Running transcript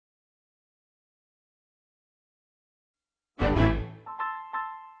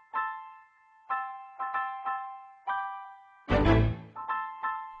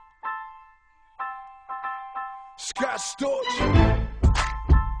Scott Storch.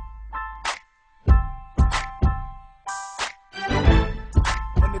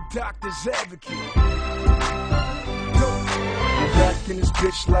 And the doctor's advocate. Back in this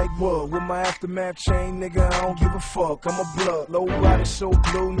bitch like what? With my aftermath chain, nigga, I don't give a fuck. I'm a blood, low rider, so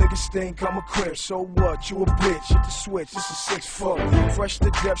blue, niggas think I'm a crib. So what? You a bitch, hit the switch, it's a 6-4. Fresh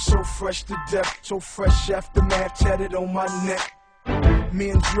to death, so fresh to death, so fresh aftermath tatted on my neck. Me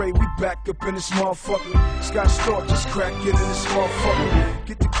and Dre, we back up in this motherfucker. Scott Storch just crack it in this motherfucker.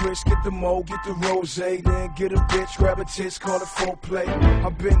 Get the Chris, get the Mo, get the Rose, then get a bitch, grab a tits, call it foreplay.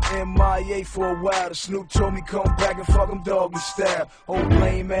 I've been MIA for a while. The Snoop told me come back and fuck 'em doggy style. Old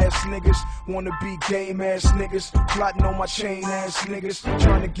lame ass niggas, wanna be game ass niggas, plotting on my chain ass niggas,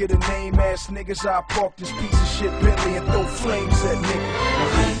 trying to get a name ass niggas. I park this piece of shit Bentley and throw flames at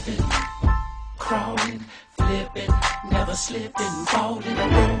niggas. Creeping, crawling, flipping, never slipping, falling,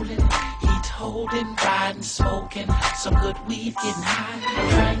 rolling, heat holding, riding, smoking, some good weed, getting high,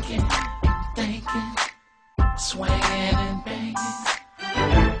 drinking, and thinking, swinging and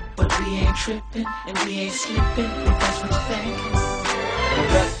banging, but we ain't tripping and we ain't slipping, if that's what you're thinking.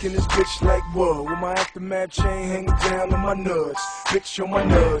 Back in this bitch like what? With my aftermath chain hanging down on my nuts. Bitch on my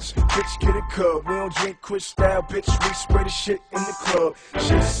nuts, bitch get a cup. We don't drink Cristal, bitch, we spray the shit in the club.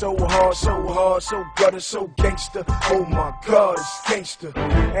 Shit so hard, so gutter, so gangster. Oh my god, it's gangster.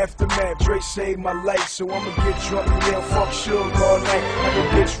 Aftermath, Dre saved my life, so I'ma get drunk and yell fuck Suge all night. Like a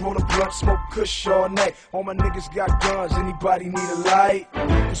bitch roll a blunt, smoke kush all night. All my niggas got guns, anybody need a light?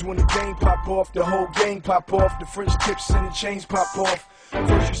 Cause when the game pop off, the whole gang pop off. The French tips and the chains pop off.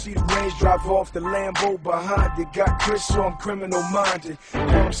 First you see the Range drive off, the Lambo behind it. Got Chris, so I'm criminal minded. Call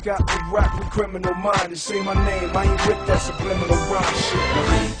him Scott the Rock with criminal minded. Say my name, I ain't with that subliminal rhyme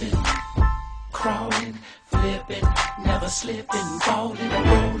shit. Creeping, crawling, flipping, never slipping, falling,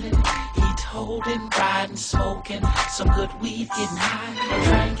 rolling, heat holding, riding, smoking, some good weed, getting high,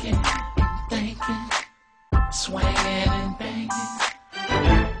 drinking, and thinking, swinging and banging,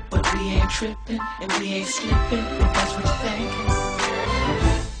 but we ain't tripping and we ain't slipping, if that's what you're thinking.